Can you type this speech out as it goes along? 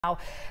Now,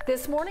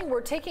 this morning,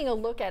 we're taking a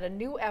look at a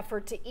new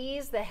effort to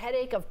ease the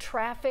headache of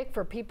traffic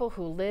for people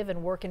who live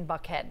and work in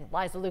Buckhead.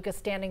 Liza Lucas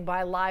standing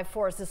by live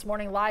for us this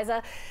morning.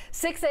 Liza,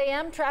 6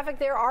 a.m. traffic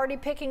there already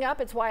picking up.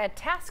 It's why a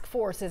task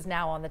force is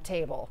now on the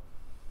table.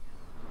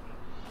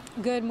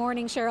 Good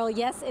morning, Cheryl.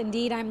 Yes,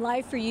 indeed. I'm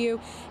live for you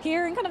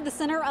here in kind of the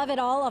center of it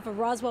all off of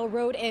Roswell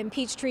Road and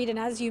Peachtree. And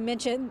as you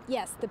mentioned,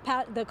 yes,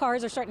 the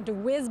cars are starting to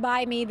whiz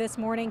by me this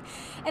morning.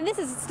 And this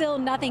is still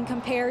nothing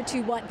compared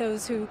to what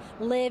those who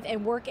live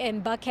and work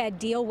in Buckhead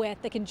deal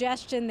with. The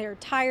congestion they're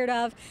tired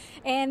of,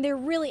 and they're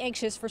really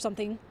anxious for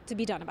something to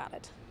be done about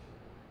it.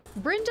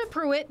 Brenda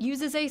Pruitt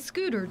uses a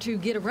scooter to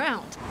get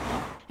around.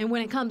 And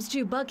when it comes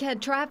to Buckhead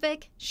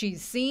traffic,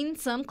 she's seen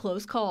some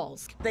close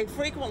calls. They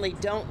frequently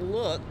don't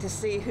look to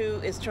see who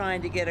is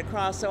trying to get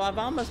across, so I've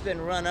almost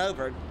been run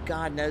over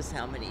God knows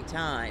how many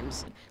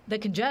times. The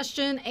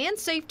congestion and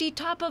safety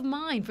top of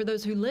mind for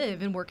those who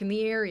live and work in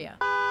the area.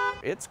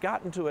 It's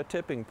gotten to a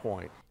tipping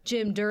point.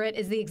 Jim Durrett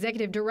is the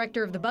executive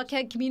director of the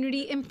Buckhead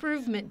Community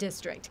Improvement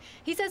District.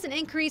 He says an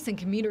increase in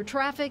commuter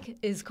traffic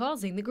is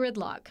causing the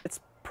gridlock. It's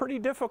pretty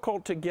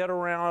difficult to get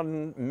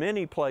around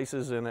many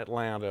places in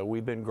Atlanta.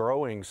 We've been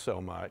growing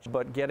so much,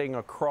 but getting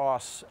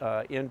across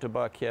into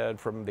Buckhead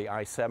from the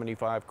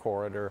I-75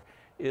 corridor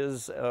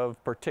is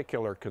of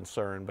particular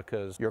concern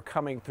because you're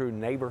coming through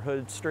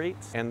neighborhood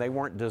streets and they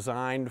weren't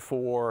designed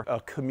for a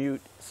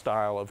commute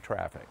style of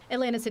traffic.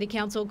 Atlanta City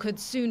Council could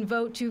soon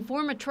vote to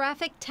form a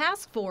traffic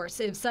task force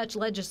if such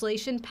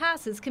legislation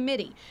passes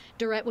committee.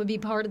 Durrett would be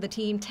part of the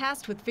team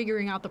tasked with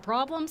figuring out the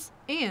problems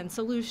and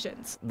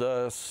solutions.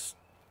 The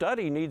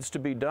study needs to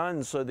be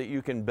done so that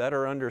you can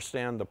better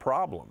understand the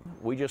problem.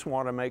 We just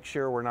want to make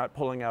sure we're not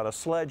pulling out a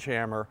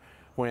sledgehammer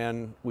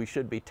when we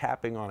should be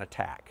tapping on a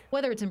tack.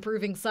 Whether it's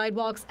improving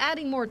sidewalks,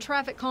 adding more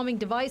traffic calming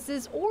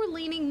devices, or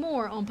leaning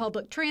more on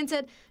public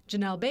transit,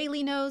 Janelle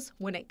Bailey knows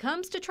when it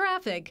comes to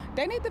traffic,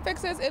 they need to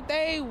fix this. If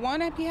they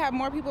want to have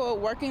more people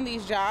working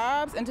these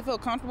jobs and to feel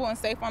comfortable and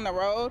safe on the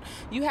road,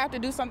 you have to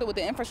do something with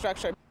the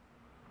infrastructure.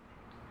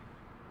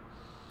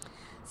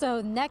 So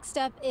next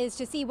up is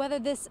to see whether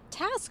this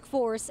task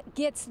force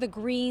gets the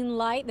green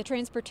light. The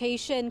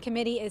Transportation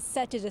Committee is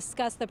set to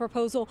discuss the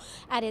proposal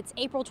at its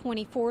April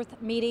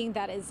 24th meeting.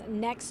 That is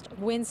next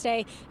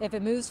Wednesday. If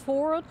it moves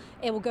forward,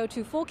 it will go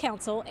to full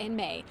council in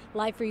May.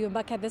 Live for you in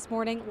Buckhead this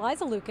morning,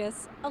 Liza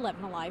Lucas,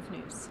 11 Alive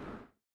News.